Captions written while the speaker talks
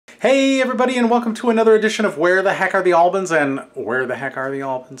Hey everybody, and welcome to another edition of Where the Heck Are the Albans? And where the heck are the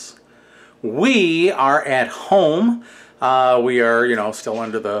Albans? We are at home. We are, still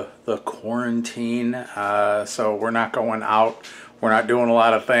under the quarantine, so we're not going out. We're not doing a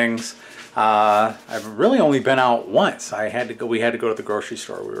lot of things. I've really only been out once. We had to go to the grocery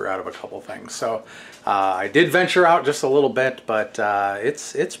store. We were out of a couple things. So I did venture out just a little bit, but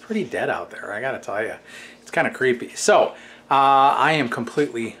it's pretty dead out there, I gotta tell you. It's kind of creepy. So I am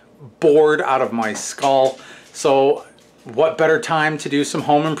completely bored out of my skull. So what better time to do some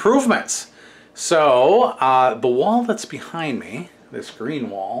home improvements? So the wall that's behind me, this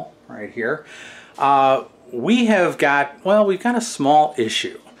green wall right here, we've got a small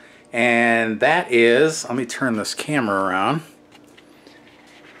issue. And that is, let me turn this camera around.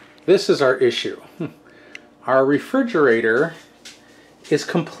 This is our issue. Our refrigerator is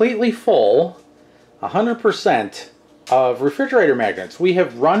completely full, 100%, of refrigerator magnets. We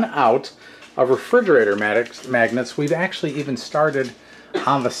have run out of refrigerator magnets. We've actually even started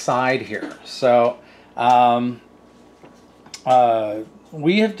on the side here. So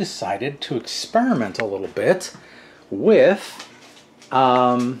we have decided to experiment a little bit with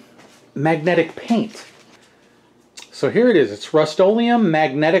magnetic paint. So here it is. It's Rust-Oleum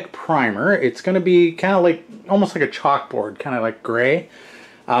magnetic primer. It's going to be kind of like, almost like a chalkboard, kind of like gray,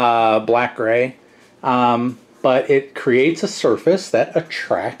 black gray. But it creates a surface that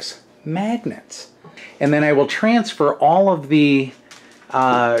attracts magnets. And then I will transfer all of the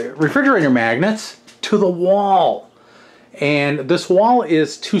refrigerator magnets to the wall. And this wall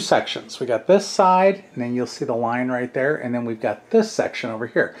is two sections. We got this side, and then you'll see the line right there, and then we've got this section over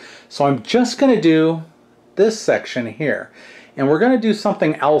here. So I'm just going to do this section here. And we're going to do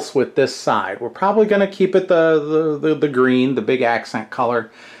something else with this side. We're probably going to keep it the green, the big accent color.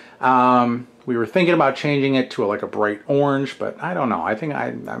 We were thinking about changing it to like a bright orange, but I don't know. I think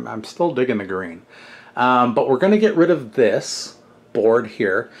I'm still digging the green. But we're going to get rid of this board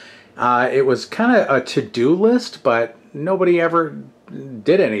here. It was kind of a to-do list, but nobody ever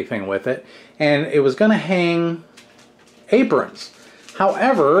did anything with it. And it was going to hang aprons.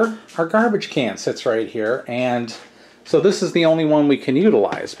 However, our garbage can sits right here, and so this is the only one we can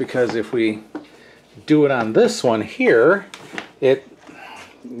utilize, because if we do it on this one here, you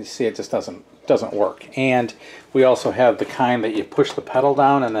see it just doesn't work. And we also have the kind that you push the pedal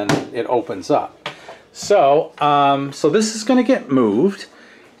down and then it opens up. So so this is going to get moved,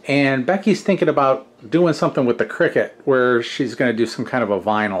 and Becky's thinking about doing something with the Cricut where she's going to do some kind of a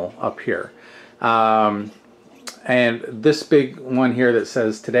vinyl up here. And this big one here that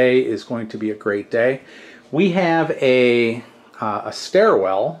says today is going to be a great day. We have a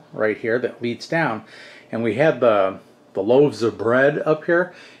stairwell right here that leads down, and we had the loaves of bread up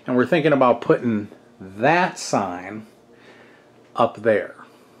here, and we're thinking about putting that sign up there.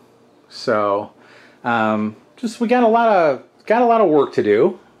 So we got a lot of work to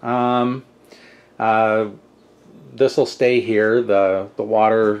do. This will stay here, the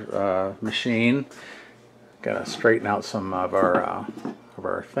water machine. Got to straighten out some of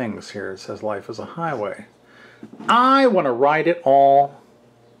our things here. It says life is a highway. I want to ride it all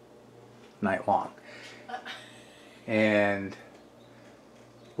night long and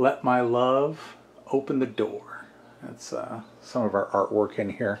let my love open the door. That's some of our artwork in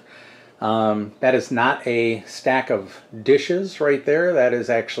here. That is not a stack of dishes right there. That is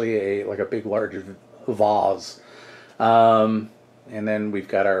actually like a big large vase. And then we've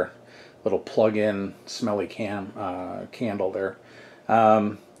got our little plug-in smelly candle there.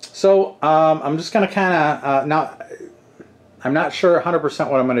 So I'm just going to kind of now, I'm not sure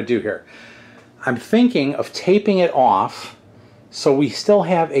 100% what I'm going to do here. I'm thinking of taping it off so we still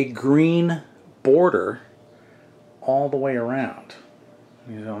have a green border all the way around.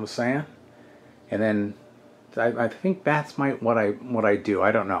 You know what I'm saying? And then I think that's what I do.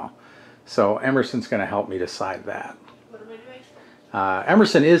 I don't know. So Emerson's going to help me decide that. What am I doing?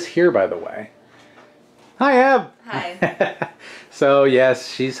 Emerson is here, by the way. Hi, Eb. Hi. So yes,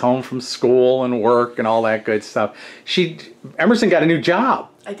 she's home from school and work and all that good stuff. Emerson got a new job.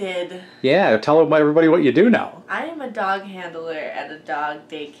 I did. Yeah, tell everybody what you do now. I am a dog handler at a dog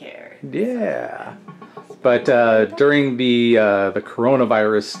daycare. Yeah. But during the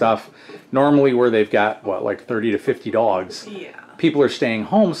coronavirus stuff, normally where they've got, what, like 30 to 50 dogs, Yeah. people are staying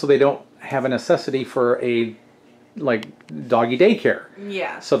home so they don't have a necessity for a, like, doggy daycare.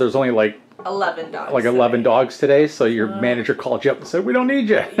 Yeah. So there's only like 11 dogs. Like 11 dogs today, so your manager called you up and said, we don't need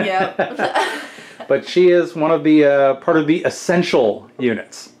you. Yep. But she is one of the, part of the essential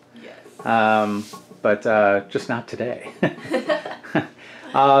units. Yes. But just not today.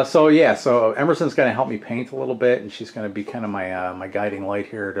 So yeah, so Emerson's going to help me paint a little bit, and she's going to be kind of my my guiding light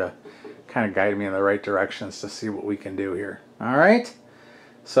here to kind of guide me in the right directions to see what we can do here. All right,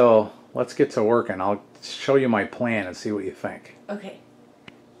 so let's get to working. I'll show you my plan and see what you think. Okay.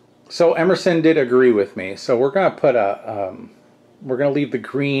 So Emerson did agree with me. So we're going to put a we're going to leave the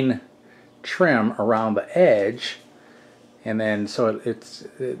green trim around the edge, and then so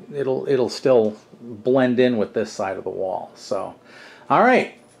it'll still blend in with this side of the wall. So all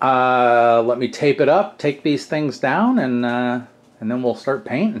right, let me tape it up, take these things down, and then we'll start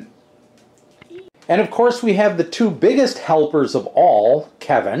painting. And of course we have the two biggest helpers of all,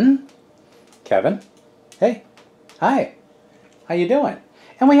 Kevin. Kevin, hey, hi, how you doing?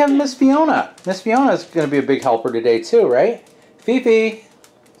 And we have Miss Fiona. Miss Fiona is going to be a big helper today too, right? Fifi,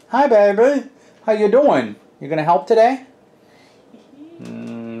 hi baby, how you doing? You going to help today?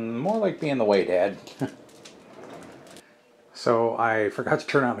 More like being in the way, Dad. So I forgot to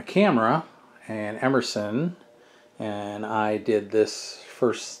turn on the camera, and Emerson and I did this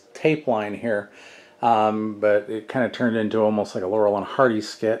first tape line here, but it kind of turned into almost like a Laurel and Hardy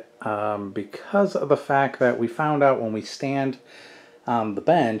skit because of the fact that we found out when we stand on the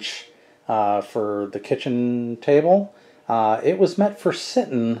bench for the kitchen table, it was meant for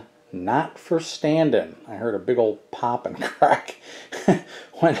sitting, not for standing. I heard a big old pop and crack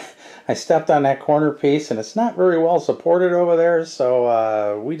when I stepped on that corner piece, and it's not very well supported over there,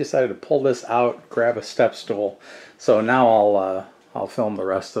 so we decided to pull this out, grab a step stool. So now I'll film the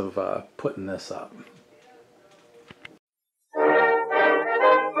rest of putting this up.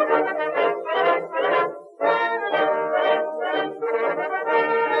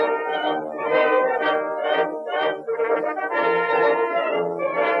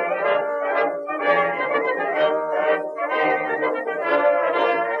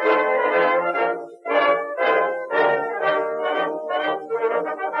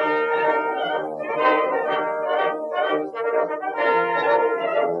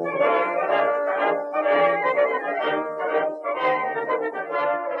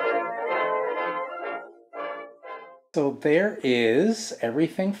 So there is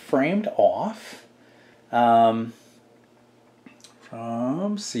everything framed off from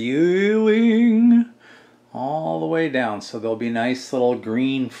ceiling all the way down. So there'll be a nice little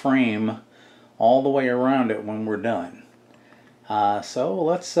green frame all the way around it when we're done. So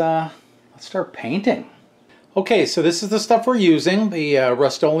let's start painting. Okay, so this is the stuff we're using, the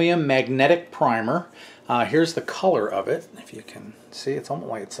Rust-Oleum magnetic primer. Here's the color of it. If you can see, it's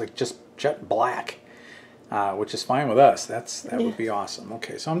almost like just jet black. Which is fine with us. That would be awesome.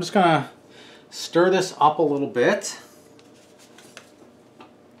 Okay, so I'm just gonna stir this up a little bit.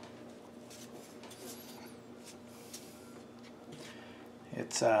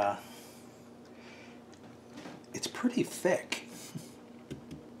 It's pretty thick,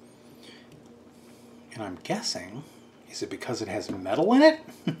 and I'm guessing, is it because it has metal in it?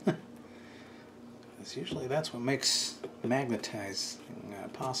 Because usually that's what makes magnetizing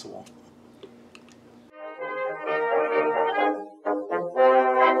possible.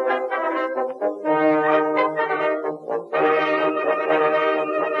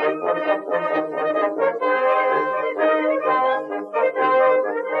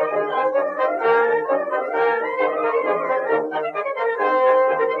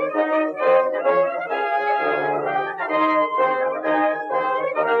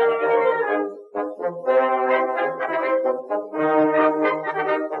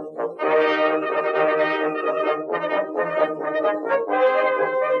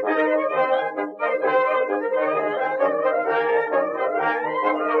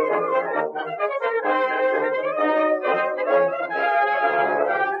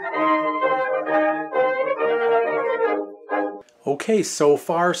 Okay, so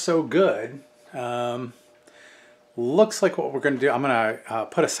far so good. Looks like what we're going to do, I'm going to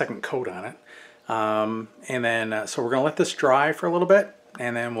put a second coat on it. And then, so we're going to let this dry for a little bit,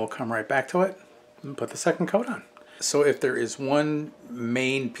 and then we'll come right back to it and put the second coat on. So if there is one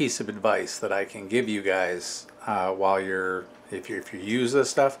main piece of advice that I can give you guys while if you use this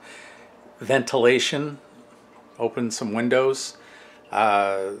stuff, ventilation, open some windows.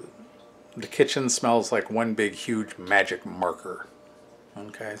 The kitchen smells like one big huge magic marker.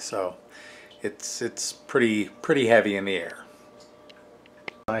 Okay, so it's pretty heavy in the air.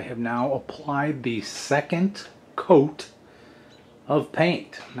 I have now applied the second coat of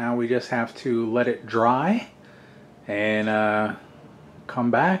paint. Now we just have to let it dry and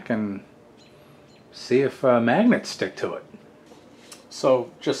come back and see if magnets stick to it.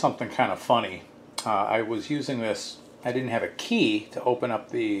 So just something kind of funny. I was using this I didn't have a key to open up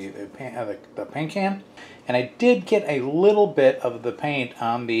the paint can, and I did get a little bit of the paint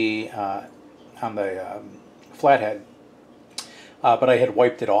on the flathead, but I had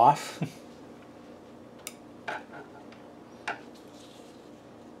wiped it off.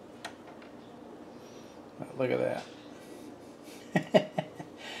 Look at that.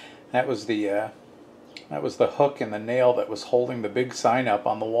 That was the hook and the nail that was holding the big sign up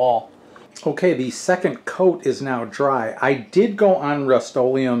on the wall. Okay, the second coat is now dry. I did go on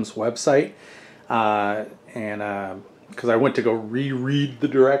Rust-Oleum's website, and because I went to go reread the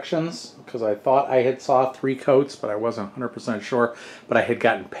directions, because I thought I had saw 3 coats, but I wasn't 100% sure, but I had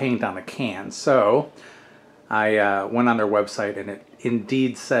gotten paint on the can. So I went on their website, and it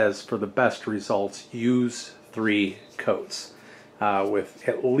indeed says for the best results, use 3 coats. With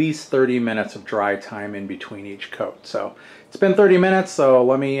at least 30 minutes of dry time in between each coat. So it's been 30 minutes, so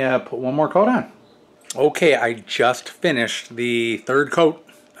let me put one more coat on. Okay, I just finished the 3rd coat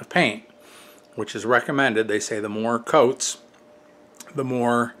of paint, which is recommended. They say the more coats, the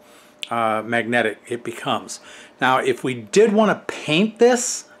more magnetic it becomes. Now, if we did want to paint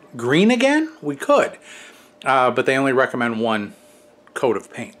this green again, we could, but they only recommend 1 coat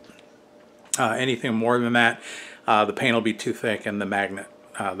of paint. Anything more than that, the paint will be too thick and the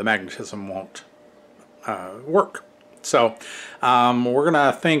magnetism won't work. So we're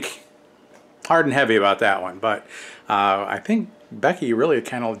gonna think hard and heavy about that one. But I think Becky really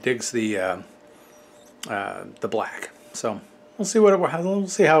kind of digs the black. So we'll see we'll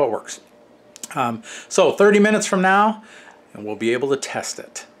see how it works. So 30 minutes from now, and we'll be able to test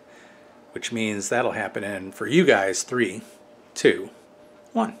it, which means that'll happen in, for you guys, 3, 2,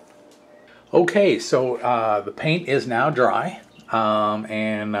 1. Okay, so the paint is now dry,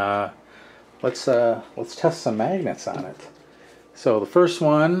 and let's test some magnets on it. So the first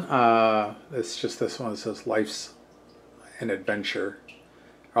one, it's just this one that says "Life's an Adventure."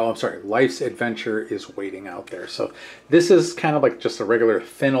 Oh, I'm sorry, "Life's Adventure is waiting out there." So this is kind of like just a regular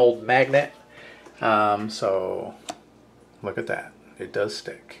thin old magnet. So look at that, it does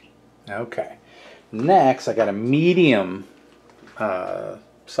stick. Okay, next I got a medium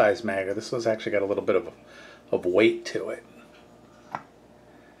size magnet. This one's actually got a little bit of weight to it.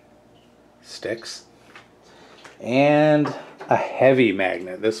 Sticks. And a heavy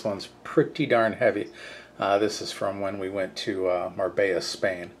magnet. This one's pretty darn heavy. This is from when we went to Marbella,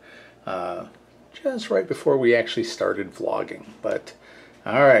 Spain. Just right before we actually started vlogging. But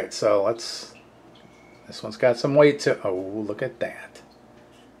alright, so this one's got some weight to it. Oh, look at that.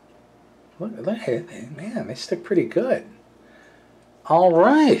 Look at it. Man, they stick pretty good. All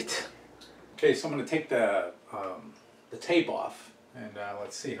right. Okay, so I'm going to take the tape off, and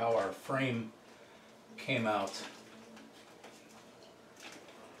let's see how our frame came out.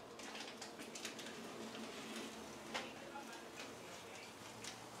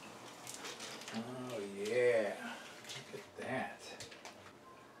 Oh yeah, look at that.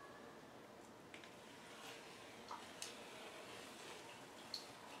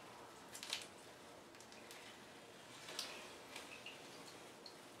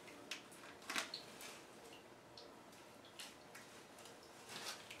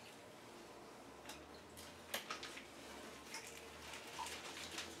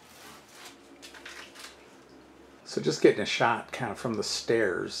 So just getting a shot kind of from the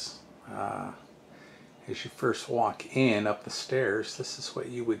stairs. As you first walk in up the stairs, this is what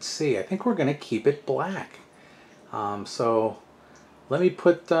you would see. I think we're going to keep it black. So let me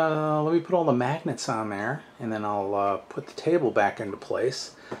put all the magnets on there, and then I'll put the table back into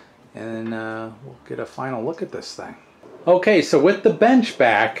place, and we'll get a final look at this thing. Okay, so with the bench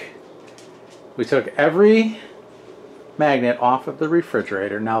back, we took every magnet off of the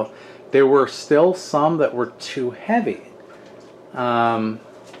refrigerator. Now, there were still some that were too heavy. I'll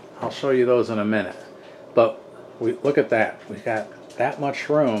show you those in a minute. But look at that. We got that much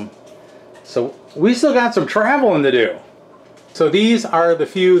room. So we still got some traveling to do. So these are the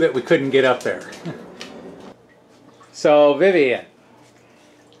few that we couldn't get up there. So Vivian,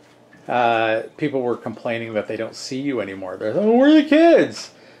 people were complaining that they don't see you anymore. They're like, oh, where are the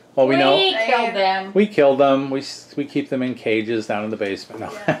kids? Well, we know. We killed them. We killed them. We keep them in cages down in the basement. No.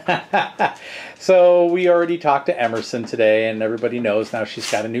 Yeah. So we already talked to Emerson today, and everybody knows now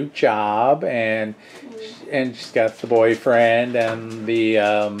she's got a new job, and she's got the boyfriend and the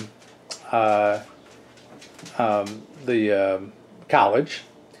college,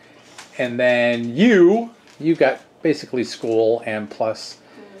 and then you got basically school, and plus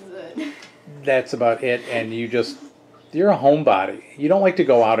that's about it. And you're a homebody. You don't like to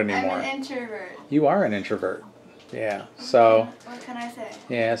go out anymore. I'm an introvert. You are an introvert. Yeah. So. What can I say?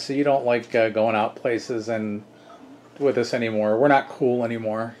 Yeah. So you don't like going out places and with us anymore. We're not cool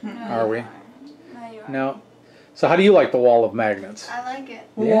anymore, are we? No, you are. No. So how do you like the wall of magnets? I like it.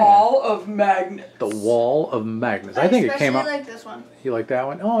 Yeah. Wall of magnets. The wall of magnets. I think it came up. I like this one. You like that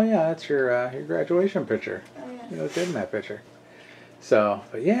one? Oh yeah, that's your graduation picture. Oh, yeah. You look good in that picture. So,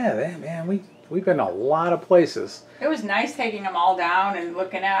 but yeah, man, we've been a lot of places. It was nice taking them all down and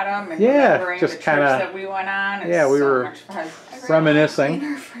looking at them and Yeah, remembering just the kinda- trips that we went on. It's yeah, we so were- much fun. Reminiscing.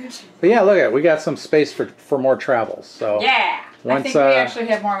 In our fridge. But yeah, look at it. We got some space for more travels. So Yeah, I Once, think we actually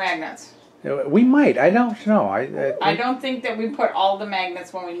have more magnets. we might. I don't know. I don't think that we put all the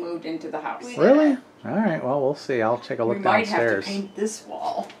magnets when we moved into the house. We- Really? All right. Well, we'll see. I'll take a We look might have downstairs. to paint this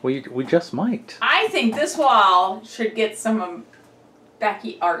wall. We just might. I think this wall should get some of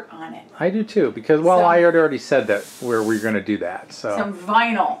Becky art on it. I do too, because well, Some- I had already said that we're going to do that. So Some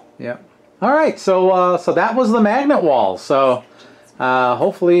vinyl. yeah. All right. So so that was the magnet wall. So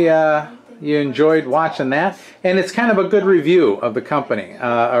hopefully you enjoyed watching that, and it's kind of a good review of the company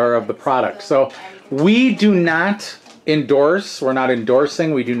or of the product. So we do not endorse. We're not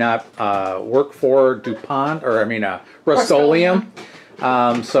endorsing. We do not work for DuPont or Rust-Oleum.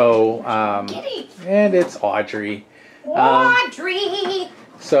 And it's Audrey. Audrey!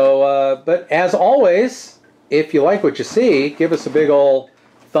 So, but as always, if you like what you see, give us a big ol'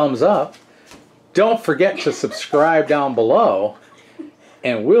 thumbs up. Don't forget to subscribe down below.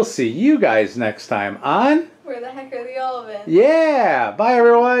 And we'll see you guys next time on... Where the heck are the Olivins? Yeah! Bye,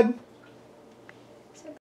 everyone!